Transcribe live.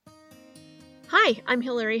Hi, I'm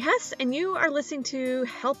Hillary Hess, and you are listening to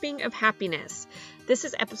Helping of Happiness. This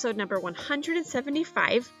is episode number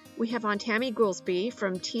 175. We have on Tammy Goolsby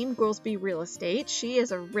from Team Goolsby Real Estate. She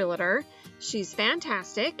is a realtor. She's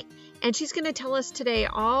fantastic, and she's going to tell us today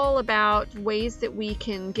all about ways that we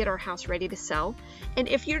can get our house ready to sell. And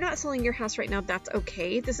if you're not selling your house right now, that's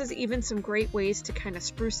okay. This is even some great ways to kind of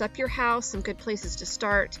spruce up your house, some good places to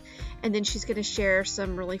start. And then she's going to share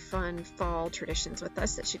some really fun fall traditions with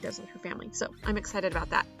us that she does with her family. So I'm excited about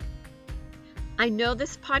that. I know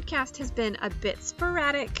this podcast has been a bit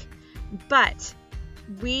sporadic, but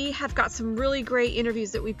we have got some really great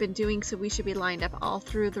interviews that we've been doing, so we should be lined up all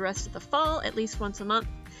through the rest of the fall, at least once a month.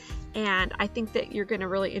 And I think that you're going to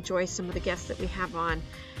really enjoy some of the guests that we have on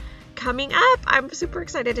coming up. I'm super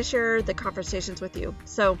excited to share the conversations with you.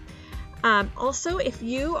 So also, if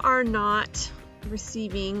you are not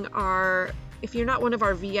receiving if you're not one of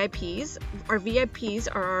our VIPs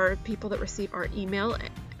are our people that receive our email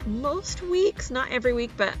most weeks, not every week,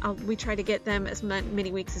 but we try to get them as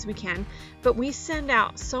many weeks as we can. But we send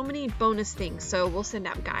out so many bonus things. So we'll send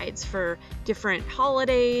out guides for different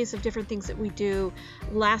holidays of different things that we do.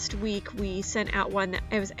 Last week we sent out one that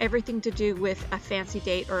it was everything to do with a fancy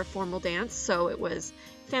date or a formal dance. So it was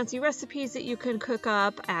fancy recipes that you can cook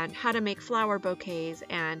up and how to make flower bouquets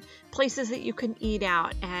and places that you can eat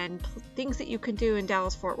out and things that you can do in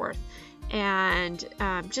Dallas-Fort Worth. And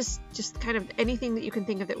just kind of anything that you can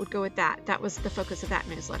think of that would go with that. That was the focus of that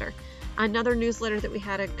newsletter. Another newsletter that we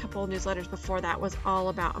had, a couple of newsletters before that, was all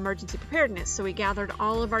about emergency preparedness. So we gathered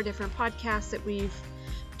all of our different podcasts that we've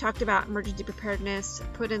talked about emergency preparedness,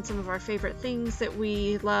 put in some of our favorite things that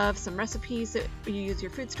we love, some recipes that you use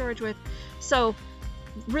your food storage with. So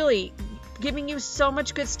really giving you so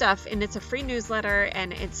much good stuff, and it's a free newsletter,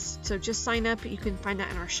 and so just sign up. You can find that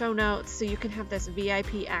in our show notes, so you can have this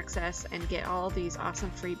VIP access and get all these awesome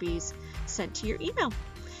freebies sent to your email.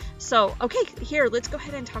 So okay, here, let's go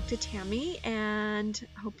ahead and talk to Tammy, and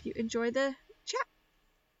hope you enjoy the chat.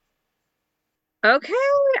 Okay,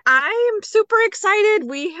 I am super excited.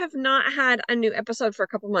 We have not had a new episode for a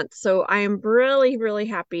couple months, so I am really, really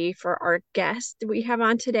happy for our guest we have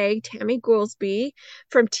on today, Tammy Goolsby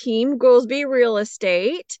from Team Goolsby Real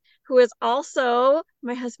Estate, who is also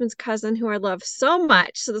my husband's cousin, who I love so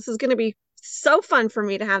much. So this is going to be so fun for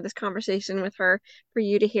me to have this conversation with her for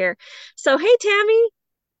you to hear. So, hey, Tammy.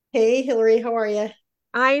 Hey, Hillary, how are you?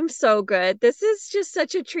 I'm so good. This is just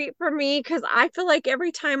such a treat for me because I feel like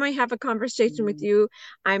every time I have a conversation with you,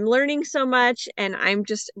 I'm learning so much and I'm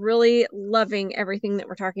just really loving everything that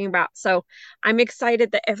we're talking about. So I'm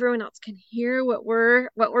excited that everyone else can hear what we're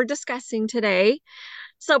discussing today.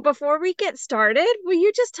 So before we get started, will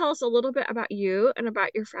you just tell us a little bit about you and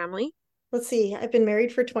about your family? Let's see. I've been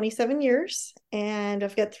married for 27 years and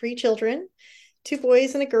I've got three children, two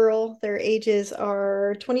boys and a girl. Their ages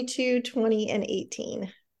are 22, 20, and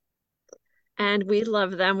 18. And we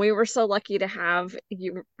love them. We were so lucky to have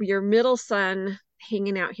your middle son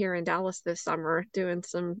hanging out here in Dallas this summer doing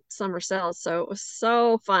some summer sales. So it was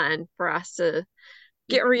so fun for us to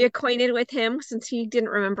get reacquainted with him since he didn't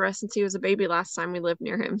remember us since he was a baby last time we lived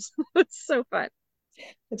near him. So it's so fun.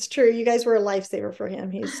 It's true. You guys were a lifesaver for him.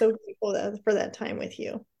 He's so grateful for that time with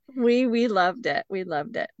you. We loved it. We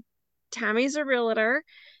loved it. Tammy's a realtor,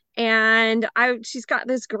 and she's got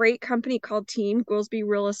this great company called Team Goolsby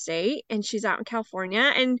Real Estate, and she's out in California.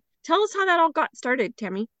 And tell us how that all got started,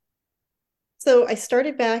 Tammy. So I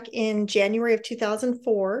started back in January of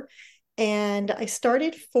 2004, and I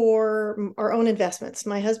started for our own investments.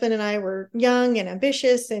 My husband and I were young and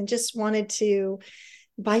ambitious and just wanted to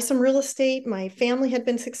buy some real estate. My family had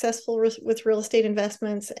been successful with real estate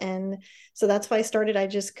investments. And so that's why I started. I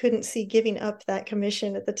just couldn't see giving up that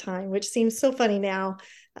commission at the time, which seems so funny now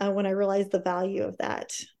when I realize the value of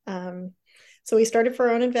that. So we started for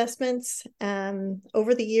our own investments.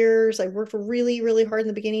 Over the years, I worked really, really hard in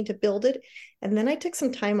the beginning to build it. And then I took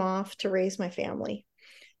some time off to raise my family.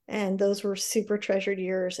 And those were super treasured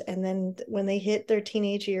years. And then when they hit their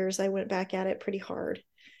teenage years, I went back at it pretty hard.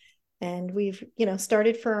 And we've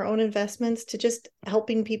started for our own investments to just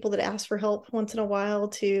helping people that ask for help once in a while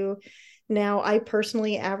to now I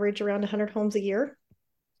personally average around 100 homes a year.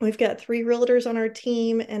 We've got three realtors on our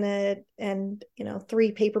team and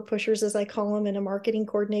three paper pushers, as I call them, and a marketing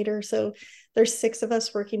coordinator. So there's six of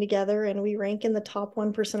us working together, and we rank in the top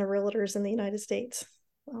 1% of realtors in the United States.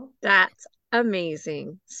 Well, That's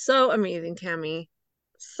amazing. So amazing, Tammy.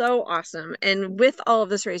 So awesome. And with all of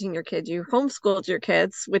this raising your kids, you homeschooled your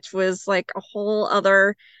kids, which was like a whole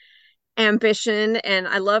other ambition. And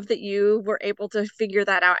I love that you were able to figure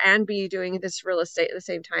that out and be doing this real estate at the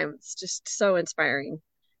same time. It's just so inspiring.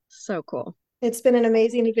 So cool. It's been an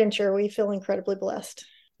amazing adventure. We feel incredibly blessed.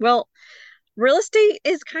 Well, real estate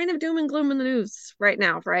is kind of doom and gloom in the news right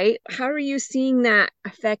now, right? How are you seeing that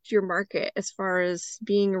affect your market as far as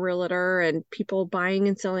being a realtor and people buying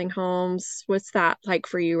and selling homes? What's that like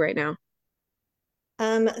for you right now?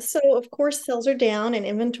 So of course sales are down and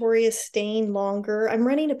inventory is staying longer. I'm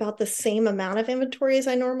running about the same amount of inventory as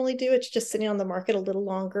I normally do. It's just sitting on the market a little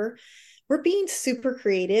longer. We're being super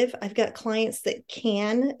creative. I've got clients that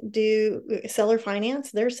can do seller finance.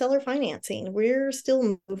 They're seller financing. We're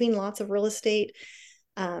still moving lots of real estate.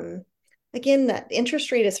 Um, Again, that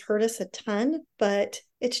interest rate has hurt us a ton, but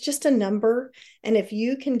it's just a number. And if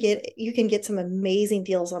you can get some amazing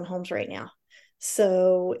deals on homes right now.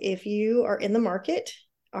 So if you are in the market,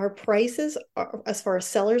 our prices, are, as far as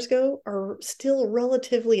sellers go, are still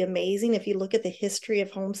relatively amazing. If you look at the history of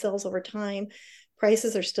home sales over time,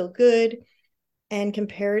 prices are still good. And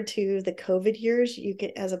compared to the COVID years, you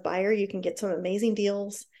get as a buyer, you can get some amazing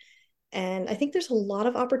deals. And I think there's a lot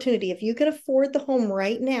of opportunity. If you can afford the home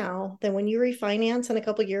right now, then when you refinance in a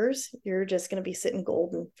couple of years, you're just going to be sitting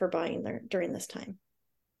golden for buying there during this time.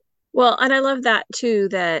 Well, and I love that too,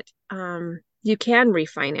 that you can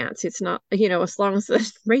refinance. It's not, as long as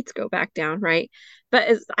the rates go back down, right?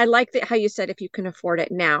 But I like that how you said if you can afford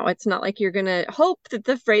it now. It's not like you're gonna hope that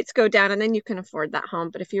the rates go down and then you can afford that home.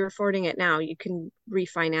 But if you're affording it now, you can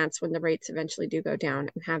refinance when the rates eventually do go down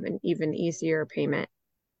and have an even easier payment.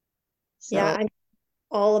 Yeah, So I'm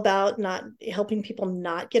all about not helping people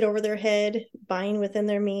not get over their head, buying within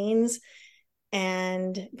their means,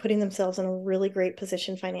 and putting themselves in a really great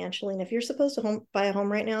position financially. And if you're supposed to buy a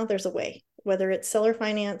home right now, there's a way, whether it's seller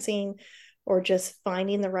financing or just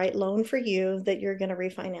finding the right loan for you that you're going to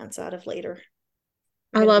refinance out of later.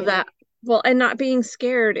 You're I going to love be that. Well, and not being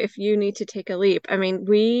scared if you need to take a leap. I mean,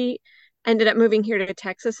 we ended up moving here to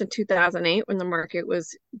Texas in 2008 when the market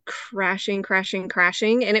was crashing, crashing,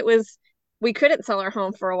 crashing. And we couldn't sell our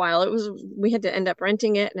home for a while. We had to end up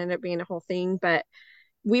renting it and ended up being a whole thing. But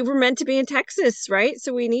we were meant to be in Texas, right?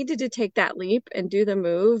 So we needed to take that leap and do the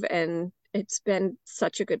move. And it's been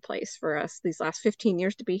such a good place for us these last 15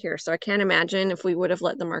 years to be here. So I can't imagine if we would have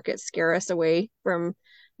let the market scare us away from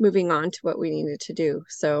moving on to what we needed to do.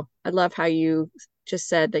 So I love how you just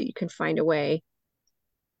said that you can find a way.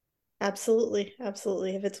 absolutely,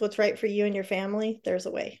 absolutely. If it's what's right for you and your family, there's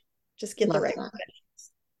a way. Just get the Love right. that.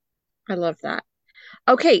 I love that.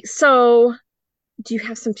 Okay, so do you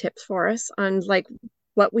have some tips for us on like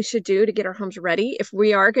what we should do to get our homes ready if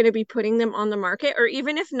we are going to be putting them on the market, or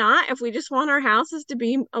even if not, if we just want our houses to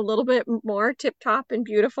be a little bit more tip top and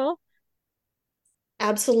beautiful?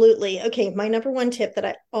 Absolutely. Okay, my number one tip that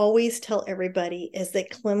I always tell everybody is that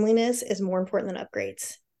cleanliness is more important than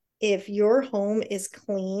upgrades. If your home is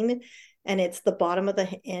clean and it's the bottom of the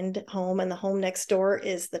end home and the home next door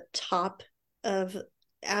is the top of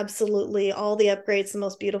absolutely all the upgrades, the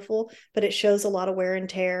most beautiful, but it shows a lot of wear and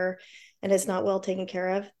tear and it's not well taken care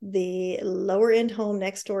of, the lower end home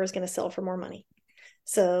next door is going to sell for more money.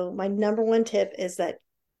 So my number one tip is that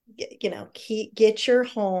get your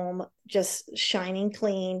home just shining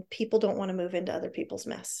clean. People don't want to move into other people's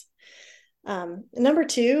mess. Number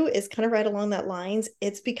two is kind of right along that lines.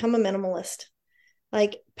 It's become a minimalist.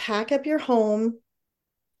 Like pack up your home,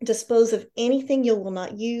 dispose of anything you will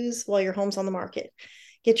not use while your home's on the market.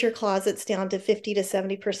 Get your closets down to 50 to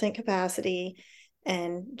 70% capacity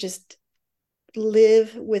and just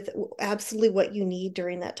live with absolutely what you need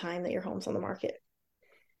during that time that your home's on the market.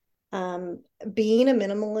 Being a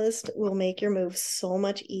minimalist will make your move so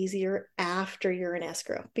much easier after you're in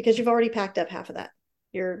escrow because you've already packed up half of that.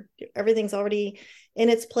 Everything's already in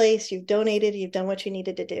its place. You've donated, you've done what you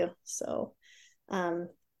needed to do. So,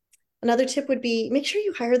 another tip would be make sure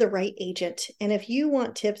you hire the right agent. And if you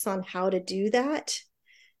want tips on how to do that,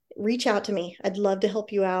 reach out to me. I'd love to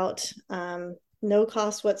help you out. No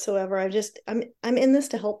cost whatsoever. I'm in this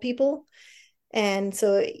to help people. And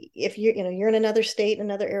so if you're in another state,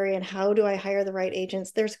 another area, and how do I hire the right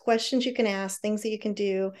agents? There's questions you can ask, things that you can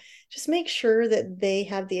do. Just make sure that they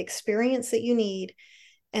have the experience that you need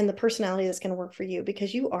and the personality that's going to work for you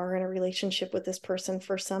because you are in a relationship with this person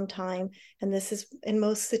for some time. And this is, in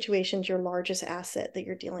most situations, your largest asset that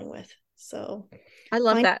you're dealing with. So I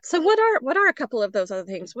love find that. So what are a couple of those other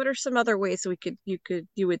things? What are some other ways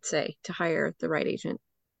you would say to hire the right agent?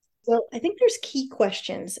 Well, I think there's key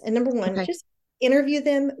questions. And number one, Okay. just interview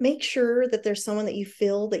them. Make sure that there's someone that you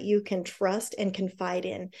feel that you can trust and confide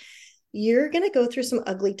in. You're going to go through some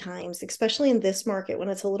ugly times, especially in this market when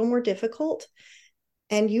it's a little more difficult.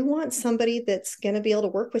 And you want somebody that's going to be able to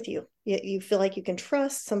work with you. You feel like you can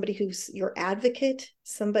trust somebody who's your advocate,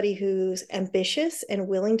 somebody who's ambitious and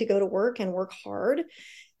willing to go to work and work hard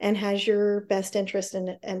and has your best interest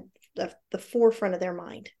in the forefront of their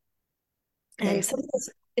mind. Okay. And some of those,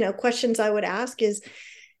 questions I would ask is,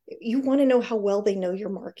 you want to know how well they know your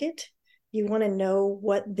market. You want to know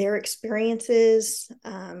what their experience is.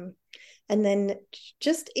 And then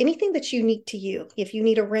just anything that's unique to you. If you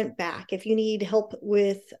need a rent back, if you need help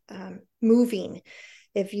with moving,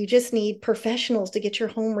 if you just need professionals to get your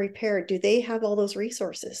home repaired, do they have all those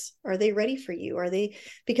resources? Are they ready for you?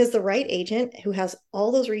 Because the right agent who has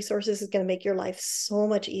all those resources is going to make your life so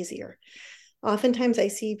much easier. Oftentimes I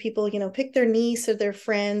see people, pick their niece or their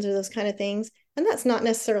friends or those kind of things. And that's not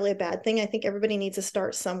necessarily a bad thing. I think everybody needs to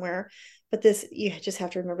start somewhere. But you just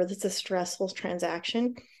have to remember this is a stressful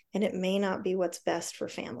transaction, and it may not be what's best for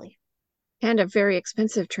family. And a very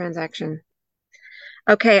expensive transaction.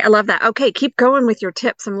 Okay, I love that. Okay, keep going with your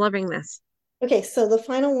tips. I'm loving this. Okay, so the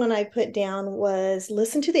final one I put down was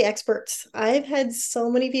listen to the experts. I've had so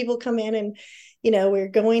many people come in and, we're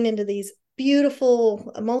going into these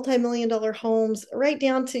beautiful multi-million dollar homes, right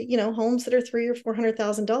down to, homes that are $300,000 or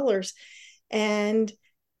 $400,000. And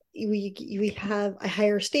I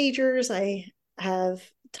hire stagers. I have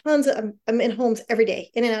tons of, I'm in homes every day,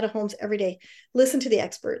 in and out of homes every day. Listen to the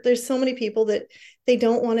expert. There's so many people that they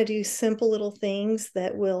don't want to do simple little things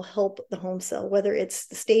that will help the home sell, whether it's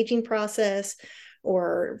the staging process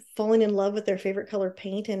or falling in love with their favorite color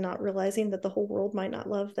paint and not realizing that the whole world might not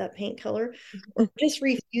love that paint color, or just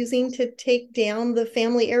refusing to take down the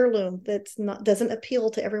family heirloom doesn't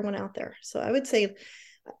appeal to everyone out there. So I would say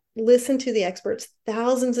listen to the experts.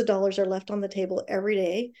 Thousands of dollars are left on the table every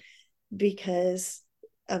day because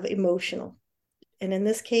of emotional. And in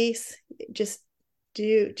this case, just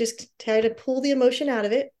try to pull the emotion out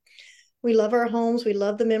of it. We love our homes. We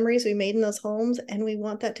love the memories we made in those homes, and we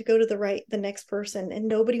want that to go to the next person. And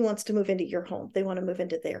nobody wants to move into your home. They want to move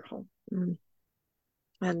into their home. Mm,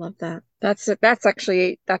 I love that. That's a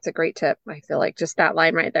great tip. I feel like just that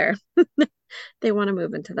line right there. They want to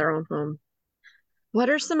move into their own home. What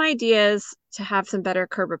are some ideas to have some better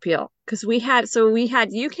curb appeal? Because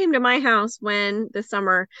you came to my house this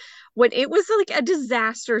summer when it was like a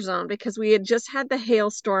disaster zone because we had just had the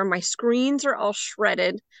hailstorm. My screens are all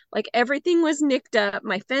shredded, like everything was nicked up.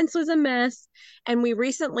 My fence was a mess. And we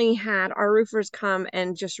recently had our roofers come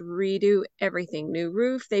and just redo everything. New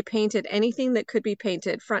roof. They painted anything that could be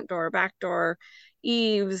painted, front door, back door,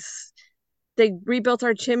 eaves. They rebuilt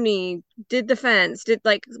our chimney, did the fence,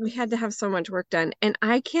 we had to have so much work done. And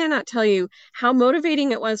I cannot tell you how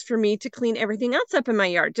motivating it was for me to clean everything else up in my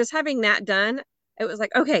yard. Just having that done, it was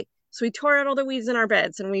like, okay, so we tore out all the weeds in our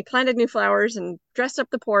beds and we planted new flowers and dressed up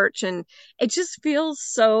the porch. And it just feels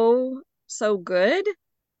so, so good.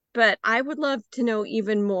 But I would love to know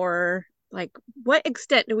even more, like, what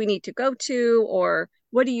extent do we need to go to, or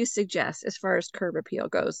what do you suggest as far as curb appeal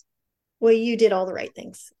goes? Well, you did all the right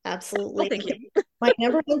things. Well, Absolutely. thank you. My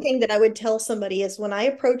number one thing that I would tell somebody is when I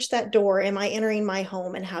approach that door, am I entering my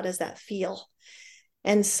home and how does that feel?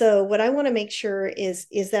 And so what I want to make sure is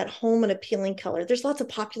that home an appealing color. There's lots of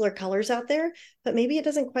popular colors out there, but maybe it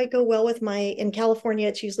doesn't quite go well with in California,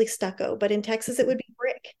 it's usually stucco, but in Texas, it would be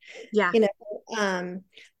brick. Yeah. You know,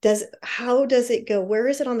 how does it go? Where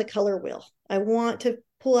is it on the color wheel? I want to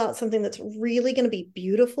pull out something that's really going to be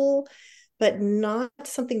beautiful, but not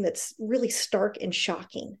something that's really stark and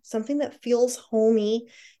shocking, something that feels homey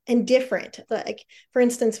and different. Like, for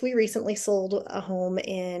instance, we recently sold a home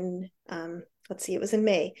in, let's see, it was in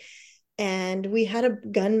May, and we had a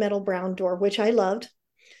gunmetal brown door, which I loved,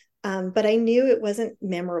 but I knew it wasn't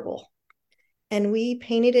memorable. And we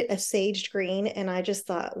painted it a sage green, and I just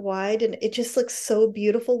thought, why didn't it just look so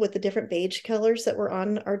beautiful with the different beige colors that were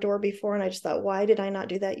on our door before? And I just thought, why did I not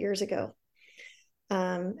do that years ago?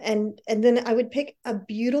 And then I would pick a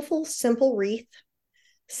beautiful, simple wreath,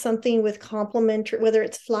 something with complementary, whether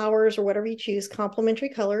it's flowers or whatever you choose, complementary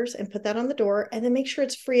colors, and put that on the door. And then make sure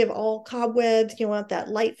it's free of all cobwebs. You want that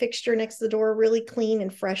light fixture next to the door really clean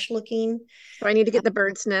and fresh looking. So I need to get the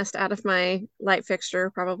bird's nest out of my light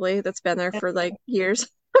fixture, probably, that's been there for like years.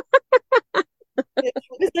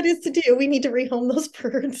 That is to do. We need to rehome those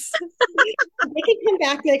birds. They can come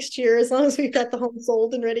back next year as long as we've got the home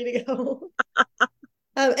sold and ready to go.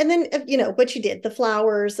 And then, what you did, the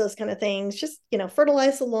flowers, those kind of things, just,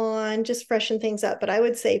 fertilize the lawn, just freshen things up. But I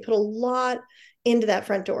would say put a lot into that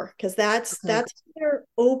front door because that's their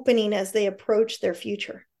opening as they approach their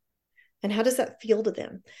future. And how does that feel to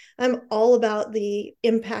them? I'm all about the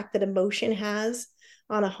impact that emotion has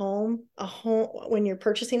on a home, when you're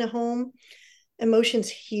purchasing a home. Emotion's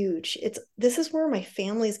huge. This is where my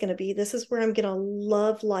family is going to be. This is where I'm going to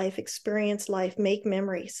love life, experience life, make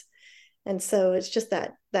memories. And so it's just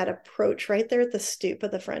that approach right there at the stoop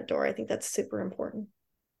of the front door. I think that's super important.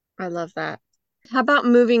 I love that. How about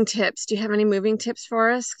moving tips? Do you have any moving tips for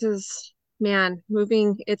us? Because man,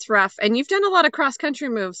 moving, it's rough. And you've done a lot of cross country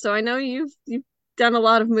moves, so I know you've done a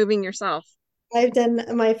lot of moving yourself. I've done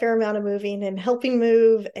my fair amount of moving and helping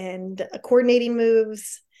move and coordinating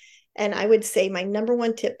moves. And I would say my number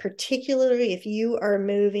one tip, particularly if you are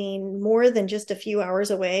moving more than just a few hours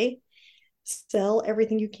away, sell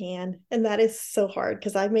everything you can. And that is so hard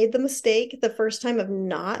because I made the mistake the first time of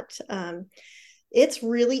not. It's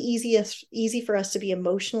really easy for us to be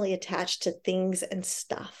emotionally attached to things and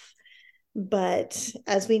stuff. But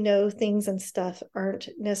as we know, things and stuff aren't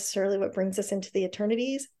necessarily what brings us into the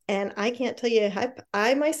eternities. And I can't tell you,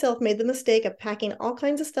 I myself made the mistake of packing all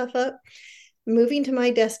kinds of stuff up, moving to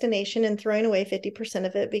my destination and throwing away 50%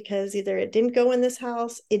 of it because either it didn't go in this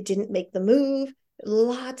house, it didn't make the move.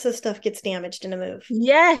 Lots of stuff gets damaged in a move.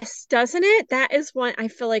 Yes, doesn't it? That is one I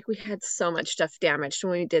feel like we had so much stuff damaged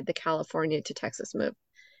when we did the California to Texas move.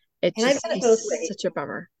 It And I've just done it is both ways such a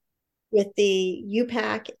bummer. with the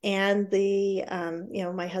U-Pack and the,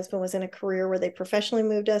 my husband was in a career where they professionally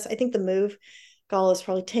moved us. I think the move, goal was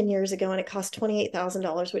probably 10 years ago and it cost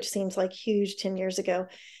 $28,000, which seems like huge 10 years ago.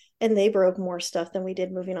 And they broke more stuff than we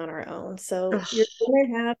did moving on our own. So Ugh. you're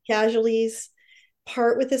going to have casualties,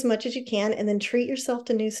 part with as much as you can, and then treat yourself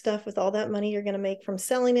to new stuff with all that money you're going to make from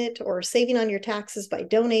selling it or saving on your taxes by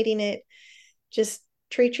donating it. Just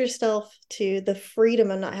treat yourself to the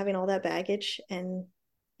freedom of not having all that baggage and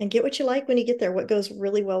get what you like when you get there, what goes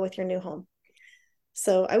really well with your new home.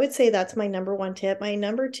 So I would say that's my number one tip. My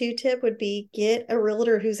number two tip would be get a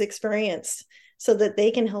realtor who's experienced so that they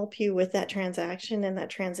can help you with that transaction and that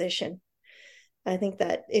transition. I think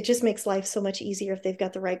that it just makes life so much easier if they've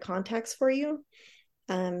got the right contacts for you.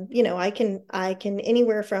 I can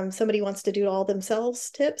anywhere from somebody wants to do it all themselves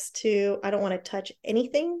tips to I don't want to touch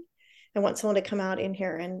anything. I want someone to come out in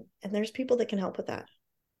here and there's people that can help with that.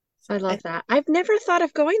 I So love that. I've never thought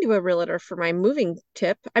of going to a realtor for my moving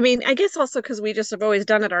tip. I mean, I guess also because we just have always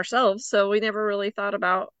done it ourselves, so we never really thought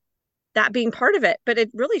about that being part of it, but it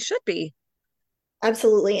really should be.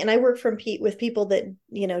 absolutely. And I work with people that,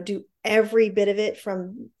 do every bit of it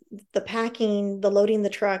from the packing, the loading the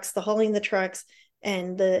trucks, the hauling the trucks,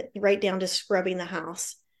 and the right down to scrubbing the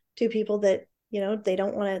house to people that, they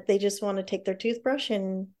don't want to, they just want to take their toothbrush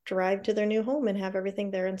and drive to their new home and have everything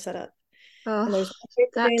there and set up. Oh, And there's ways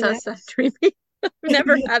of that doing does that. sound dreamy. I've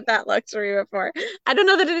never had that luxury before. I don't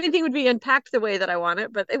know that anything would be unpacked the way that I want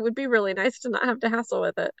it, but it would be really nice to not have to hassle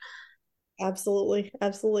with it. Absolutely.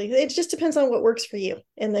 Absolutely. It just depends on what works for you.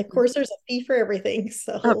 And of Mhm. course, there's a fee for everything.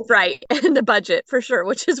 So, Right. And the budget for sure,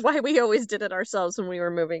 which is why we always did it ourselves when we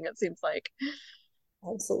were moving, it seems like.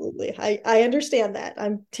 absolutely. I understand that.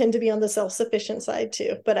 I tend to be on the self sufficient side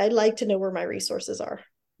too, but I like to know where my resources are.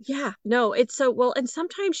 Yeah, no, it's so well, and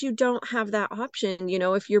sometimes you don't have that option,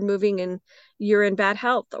 if you're moving and you're in bad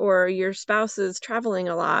health or your spouse is traveling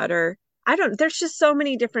a lot, or I don't, there's just so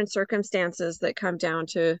many different circumstances that come down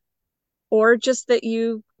to, or just that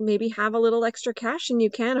you maybe have a little extra cash and you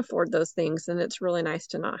can afford those things, and it's really nice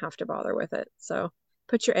to not have to bother with it. So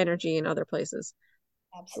put your energy in other places.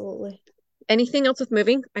 Absolutely. Anything else with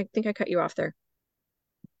moving? I think I cut you off there.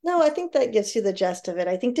 No, I think that gets you the gist of it.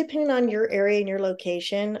 I think depending on your area and your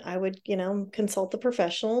location, I would, consult the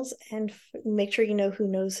professionals and make sure you know who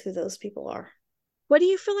knows who those people are. What do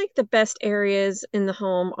you feel like the best areas in the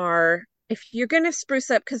home are if you're going to spruce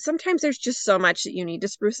up? Because sometimes there's just so much that you need to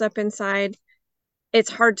spruce up inside. It's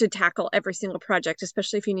hard to tackle every single project,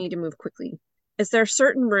 especially if you need to move quickly. Is there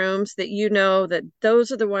certain rooms that you know that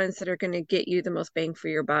those are the ones that are going to get you the most bang for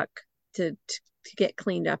your buck to get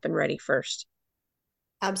cleaned up and ready first?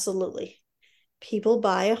 Absolutely. People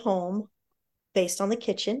buy a home based on the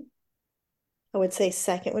kitchen. I would say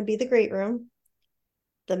second would be the great room,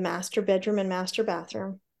 the master bedroom and master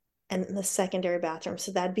bathroom, and the secondary bathroom.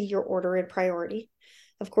 So that'd be your order and priority.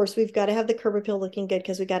 Of course, we've got to have the curb appeal looking good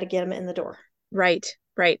because we got to get them in the door. Right,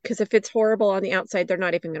 right. Because if it's horrible on the outside, they're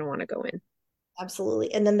not even going to want to go in.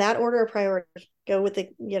 Absolutely. And then that order of priority, go with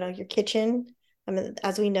your kitchen. I mean,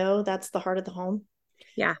 as we know, that's the heart of the home.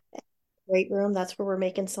 Yeah. Great room, that's where we're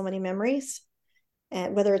making so many memories.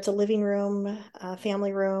 And whether it's a living room, a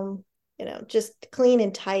family room, just clean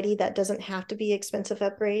and tidy. That doesn't have to be expensive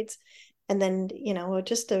upgrades. And then,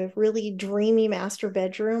 just a really dreamy master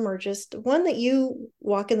bedroom or just one that you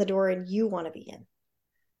walk in the door and you want to be in.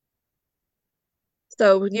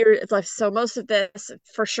 So you're like so most of this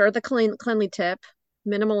for sure the cleanly tip,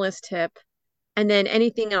 minimalist tip, and then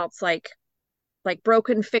anything else like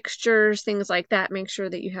broken fixtures, things like that, make sure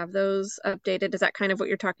that you have those updated. Is that kind of what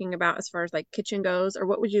you're talking about as far as like kitchen goes? Or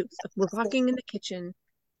what would you, if we're walking in the kitchen?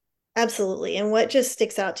 Absolutely. And what just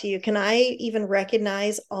sticks out to you? Can I even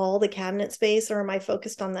recognize all the cabinet space, or am I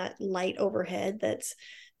focused on that light overhead that's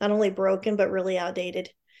not only broken, but really outdated?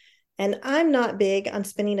 And I'm not big on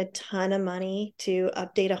spending a ton of money to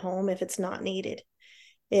update a home if it's not needed.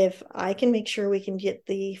 If I can make sure we can get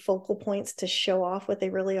the focal points to show off what they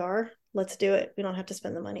really are, let's do it. We don't have to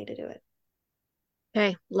spend the money to do it.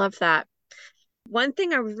 Okay, love that. One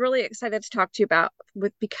thing I was really excited to talk to you about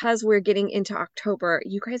with because we're getting into October,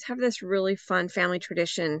 you guys have this really fun family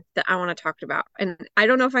tradition that I want to talk about. And I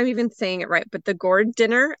don't know if I'm even saying it right, but the gourd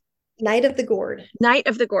dinner, Night of the Gourd. night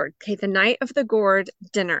of the gourd. Okay, the night of the gourd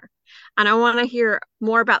dinner. And I want to hear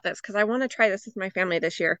more about this because I want to try this with my family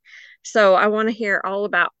this year. So I want to hear all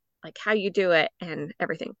about like how you do it and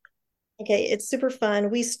everything. Okay, it's super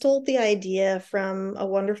fun. We stole the idea from a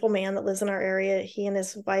wonderful man that lives in our area. He and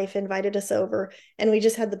his wife invited us over, and we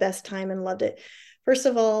just had the best time and loved it. First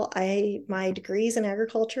of all, I my degrees in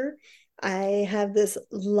agriculture. I have this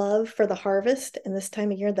love for the harvest and this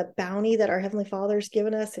time of year, the bounty that our Heavenly Father's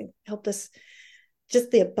given us and helped us,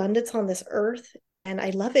 just the abundance on this earth. And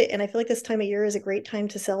I love it. And I feel like this time of year is a great time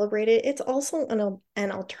to celebrate it. It's also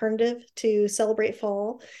an alternative to celebrate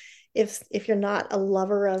fall if you're not a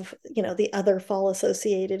lover of, the other fall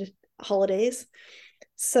associated holidays.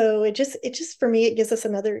 So it just for me, it gives us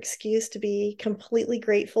another excuse to be completely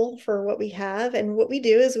grateful for what we have. And what we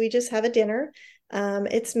do is we just have a dinner.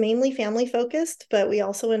 It's mainly family focused, but we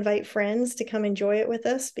also invite friends to come enjoy it with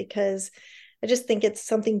us because I just think it's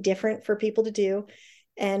something different for people to do.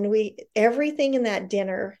 And we everything in that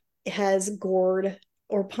dinner has gourd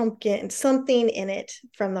or pumpkin, something in it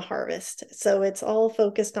from the harvest. So it's all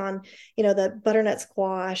focused on, the butternut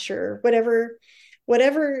squash or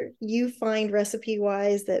whatever you find recipe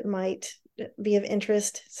wise that might be of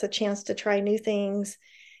interest. It's a chance to try new things.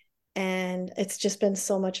 And it's just been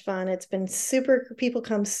so much fun. It's been super, people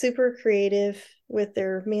come super creative with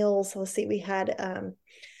their meals. Let's see, we had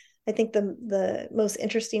I think the most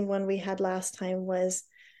interesting one we had last time was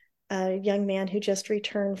a young man who just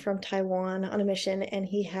returned from Taiwan on a mission, and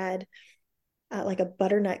he had like a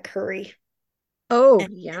butternut curry. Oh,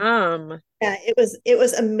 And yum. yeah, it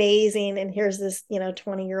was amazing. And here's this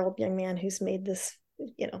 20-year-old young man who's made this,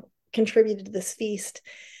 contributed to this feast,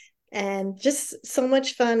 and just so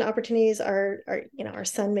much fun opportunities. Our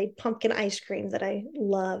son made pumpkin ice cream that I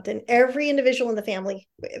loved, and every individual in the family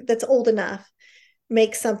that's old enough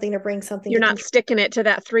make something or bring something You're to not contribute. sticking it to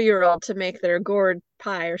that 3-year-old to make their gourd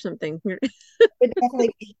pie or something. It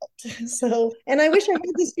definitely helped. So, and I wish I had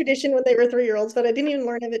this tradition when they were 3-year-olds, but I didn't even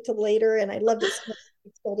learn of it till later, and I loved it so much. I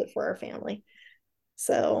told it for our family.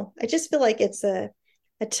 So I just feel like it's a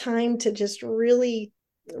time to just really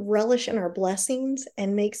relish in our blessings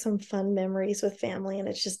and make some fun memories with family, and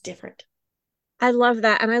it's just different. I love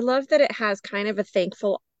that. And I love that it has kind of a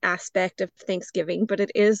thankful aspect of Thanksgiving, but it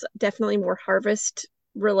is definitely more harvest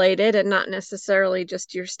related and not necessarily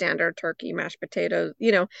just your standard turkey, mashed potatoes.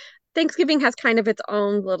 Thanksgiving has kind of its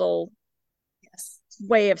own little Yes.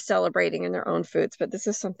 way of celebrating in their own foods, but this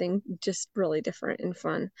is something just really different and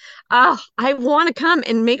fun. Ah, I want to come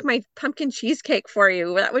and make my pumpkin cheesecake for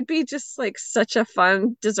you. That would be just like such a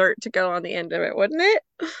fun dessert to go on the end of it, wouldn't it?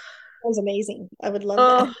 That was amazing. I would love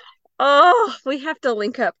that. Oh, oh, we have to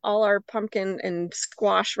link up all our pumpkin and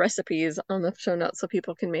squash recipes on the show notes so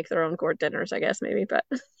people can make their own gourd dinners, I guess, maybe. But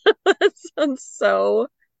that sounds so,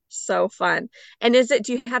 so fun. And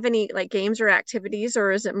do you have any like games or activities,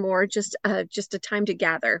 or is it more just a time to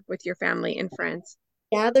gather with your family and friends?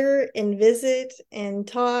 Gather and visit and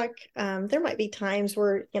talk. There might be times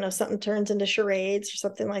where, something turns into charades or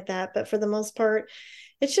something like that. But for the most part,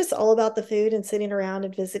 it's just all about the food and sitting around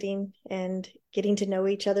and visiting and getting to know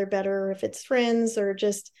each other better. If it's friends or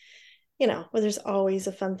just, well, there's always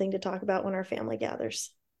a fun thing to talk about when our family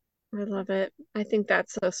gathers. I love it. I think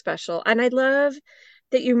that's so special. And I love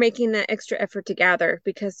that you're making that extra effort to gather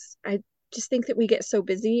because I just think that we get so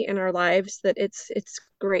busy in our lives that it's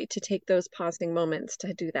great to take those pausing moments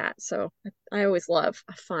to do that. So I always love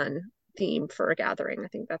a fun theme for a gathering. I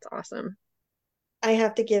think that's awesome. I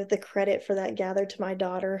have to give the credit for that gather to my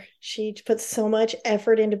daughter. She puts so much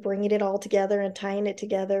effort into bringing it all together and tying it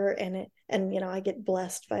together, and I get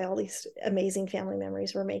blessed by all these amazing family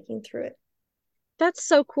memories we're making through it. That's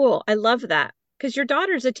so cool. I love that because your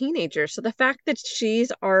daughter's a teenager. So the fact that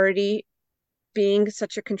she's already being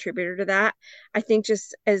such a contributor to that, I think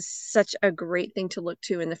just as such a great thing to look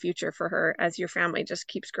to in the future for her as your family just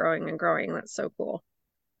keeps growing and growing. That's so cool.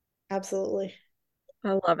 Absolutely.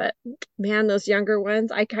 I love it. Man, those younger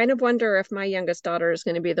ones, I kind of wonder if my youngest daughter is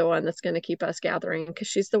going to be the one that's going to keep us gathering because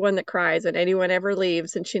she's the one that cries and anyone ever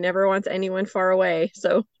leaves and she never wants anyone far away.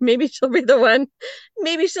 So maybe she'll be the one,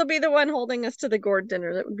 maybe she'll be the one holding us to the gourd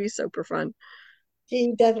dinner. That would be super fun.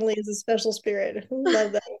 She definitely is a special spirit.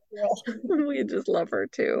 Love that girl. We just love her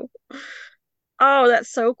too. Oh,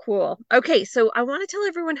 that's so cool. Okay, so I want to tell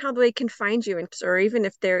everyone how they can find you, and or even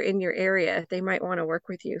if they're in your area, they might want to work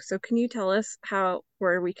with you. So can you tell us how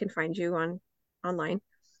where we can find you on online?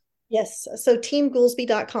 Yes. So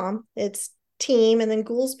teamgoolsby.com. It's team, and then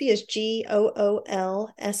Goolsby is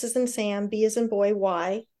Gool, S as in Sam, B as in boy,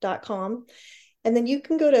 Y.com. And then you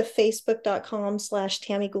can go to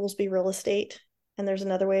facebook.com/Tammy Goolsby Real Estate. And there's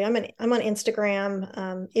another way. I'm on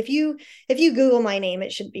Instagram. If you Google my name,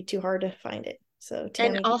 it shouldn't be too hard to find it. So And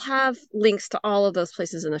Tammy. I'll have links to all of those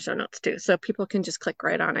places in the show notes too, so people can just click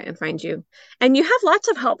right on it and find you. And you have lots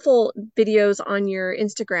of helpful videos on your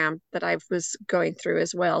Instagram that I was going through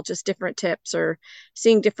as well, just different tips or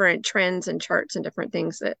seeing different trends and charts and different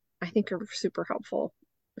things that I think are super helpful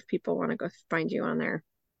if people want to go find you on there.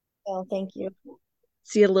 Oh, thank you.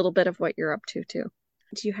 See a little bit of what you're up to too.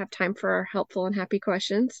 Do you have time for our helpful and happy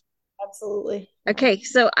questions? Absolutely. Okay,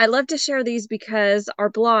 so I love to share these because our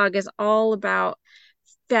blog is all about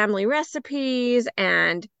family recipes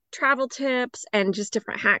and travel tips and just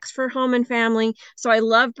different hacks for home and family. So I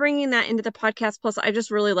love bringing that into the podcast. Plus, I just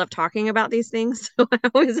really love talking about these things. So I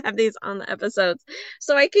always have these on the episodes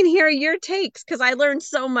so I can hear your takes because I learned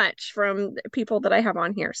so much from people that I have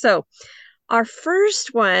on here. So our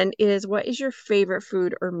first one is, what is your favorite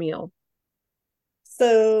food or meal?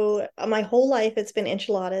 So my whole life it's been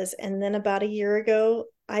enchiladas. And then about a year ago,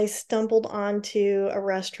 I stumbled onto a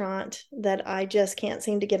restaurant that I just can't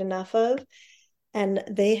seem to get enough of. And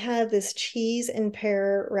they have this cheese and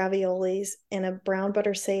pear raviolis in a brown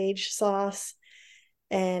butter sage sauce.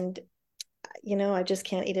 And, I just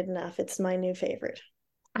can't eat it enough. It's my new favorite.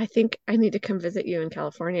 I think I need to come visit you in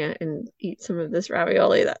California and eat some of this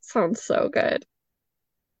ravioli. That sounds so good.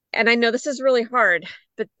 And I know this is really hard,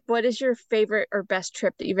 but what is your favorite or best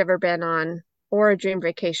trip that you've ever been on or a dream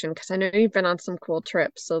vacation? Because I know you've been on some cool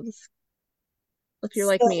trips. So if you're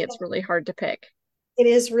like So me, it's really hard to pick. it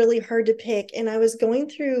is really hard to pick. And I was going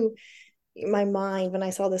through my mind when I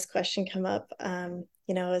saw this question come up.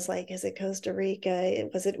 It was like, is it Costa Rica?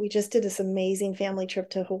 We just did this amazing family trip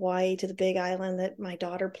to Hawaii, to the Big Island that my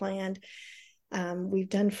daughter planned. We've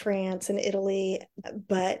done France and Italy,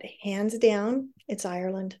 but hands down, it's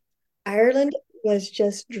Ireland. Ireland was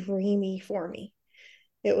just dreamy for me.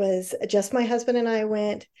 It was just my husband and I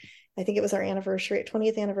went. I think it was our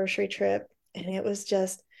 20th anniversary trip. And it was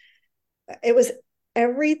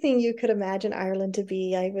everything you could imagine Ireland to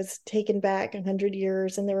be. I was taken back 100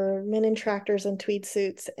 years, and there were men in tractors and tweed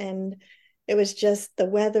suits, and it was just the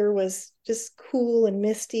weather was just cool and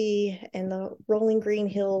misty, and the rolling green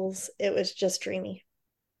hills. It was just dreamy.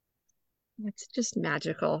 It's just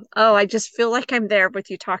magical. Oh, I just feel like I'm there with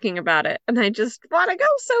you talking about it. And I just want to go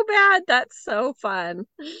so bad. That's so fun.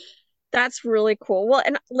 That's really cool. Well,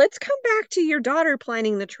 and let's come back to your daughter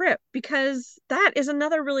planning the trip because that is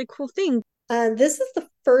another really cool thing. This is the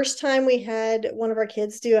first time we had one of our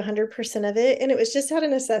kids do 100% of it, and it was just out of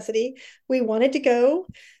necessity. We wanted to go.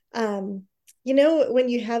 When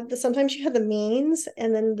you have sometimes you have the means,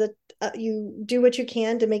 and then you do what you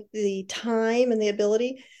can to make the time and the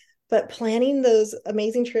ability. But planning those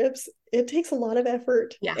amazing trips, it takes a lot of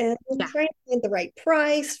effort, Yeah. and Yeah. trying to find the right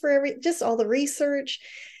price for just all the research.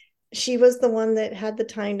 She was the one that had the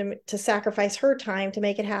time to sacrifice her time to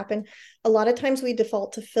make it happen. A lot of times we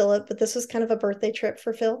default to Philip, but this was kind of a birthday trip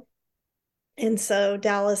for Phil. And so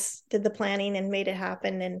Dallas did the planning and made it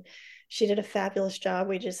happen. And she did a fabulous job.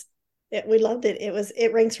 We loved it.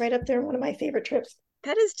 It ranks right up there in one of my favorite trips.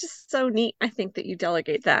 That is just so neat. I think that you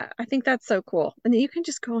delegate that. I think that's so cool. And then you can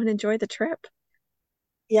just go and enjoy the trip.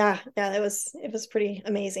 Yeah, yeah, it was pretty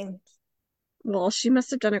amazing. Well, she must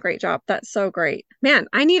have done a great job. That's so great. Man,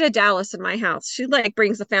 I need a Dallas in my house. She like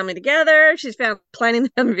brings the family together. She's found planning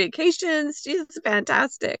the family vacations. She's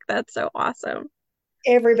fantastic. That's so awesome.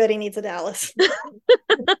 Everybody needs a Dallas.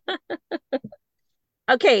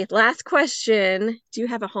 Okay, last question. Do you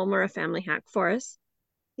have a home or a family hack for us?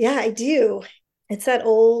 Yeah, I do. It's that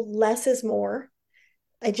old less is more.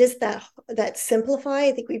 I just that simplify.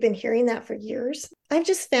 I think we've been hearing that for years. I've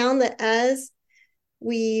just found that as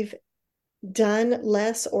we've done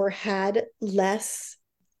less or had less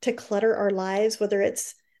to clutter our lives, whether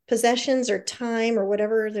it's possessions or time or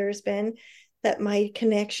whatever there's been, that my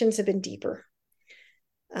connections have been deeper.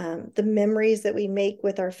 The memories that we make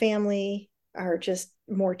with our family are just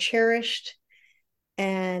more cherished.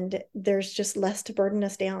 and there's just less to burden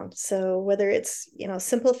us down. So whether it's,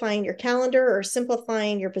 simplifying your calendar or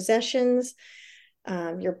simplifying your possessions,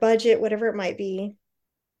 your budget, whatever it might be,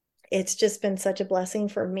 it's just been such a blessing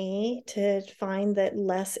for me to find that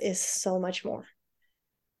less is so much more.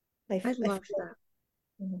 I love that.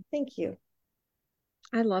 Thank you.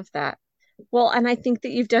 I love that. Well, and I think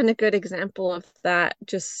that you've done a good example of that.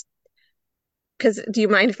 Just because, do you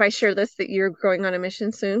mind if I share this, that you're going on a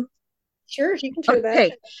mission soon? Sure, you can share that.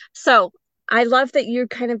 Okay. So I love that you've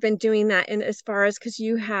kind of been doing that. And as far as, because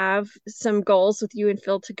you have some goals with you and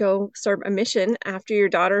Phil to go start a mission after your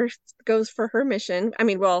daughter goes for her mission. I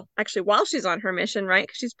mean, well, actually, while she's on her mission, right?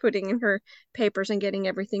 Because she's putting in her papers and getting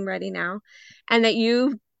everything ready now. And that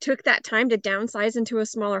you took that time to downsize into a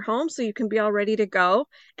smaller home so you can be all ready to go.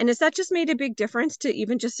 And has that just made a big difference to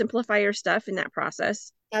even just simplify your stuff in that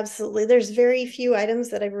process? Absolutely. There's very few items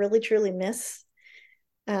that I really truly miss.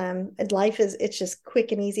 And life it's just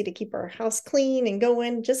quick and easy to keep our house clean and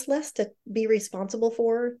going, just less to be responsible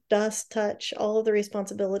for, dust, touch, all of the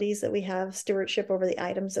responsibilities that we have, stewardship over the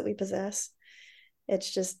items that we possess.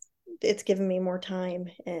 It's given me more time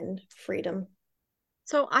and freedom.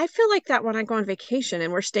 So I feel like that when I go on vacation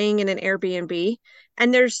and we're staying in an Airbnb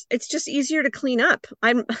and it's just easier to clean up.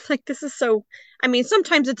 I'm like, this is so, I mean,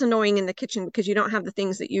 sometimes it's annoying in the kitchen because you don't have the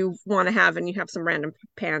things that you want to have and you have some random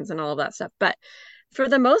pans and all of that stuff. But for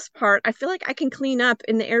the most part, I feel like I can clean up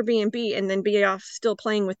in the Airbnb and then be off still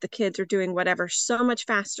playing with the kids or doing whatever so much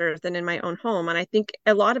faster than in my own home. And I think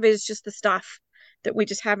a lot of it is just the stuff that we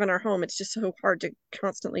just have in our home. It's just so hard to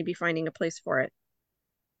constantly be finding a place for it.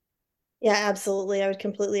 Yeah, absolutely. I would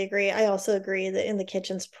completely agree. I also agree that in the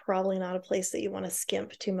kitchen's probably not a place that you want to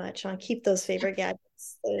skimp too much on. Keep those favorite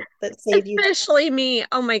gadgets that save you. Especially me.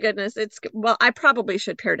 Oh my goodness. Well, I probably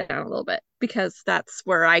should pare down a little bit because that's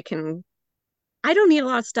where I don't need a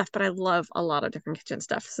lot of stuff, but I love a lot of different kitchen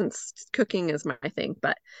stuff since cooking is my thing.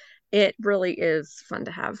 But it really is fun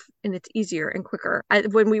to have, and it's easier and quicker.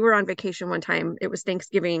 When we were on vacation one time, it was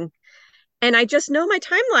Thanksgiving, and I just know my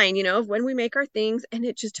timeline, of when we make our things, and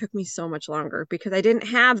it just took me so much longer because I didn't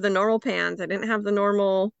have the normal pans. I didn't have the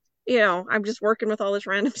normal, I'm just working with all this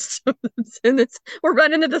random stuff. And we're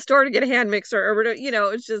running to the store to get a hand mixer or,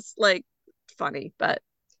 it's just like funny. But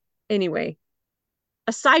anyway,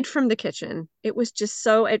 aside from the kitchen, it was just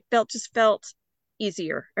just felt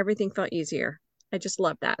easier. Everything felt easier. I just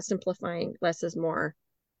love that. Simplifying, less is more.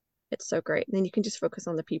 It's so great. And then you can just focus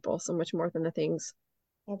on the people so much more than the things.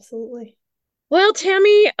 Absolutely. Well,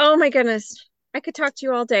 Tammy, oh my goodness. I could talk to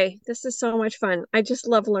you all day. This is so much fun. I just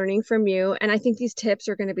love learning from you. And I think these tips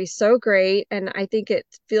are going to be so great. And I think it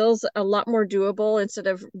feels a lot more doable instead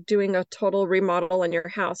of doing a total remodel in your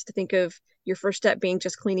house, to think of your first step being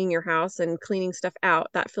just cleaning your house and cleaning stuff out.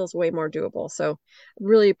 That feels way more doable. So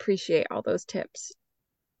really appreciate all those tips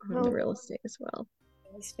on the real estate as well.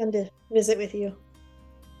 It's fun to visit with you.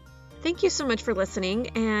 Thank you so much for listening.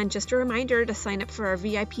 And just a reminder to sign up for our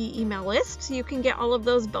VIP email list so you can get all of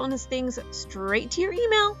those bonus things straight to your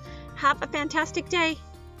email. Have a fantastic day.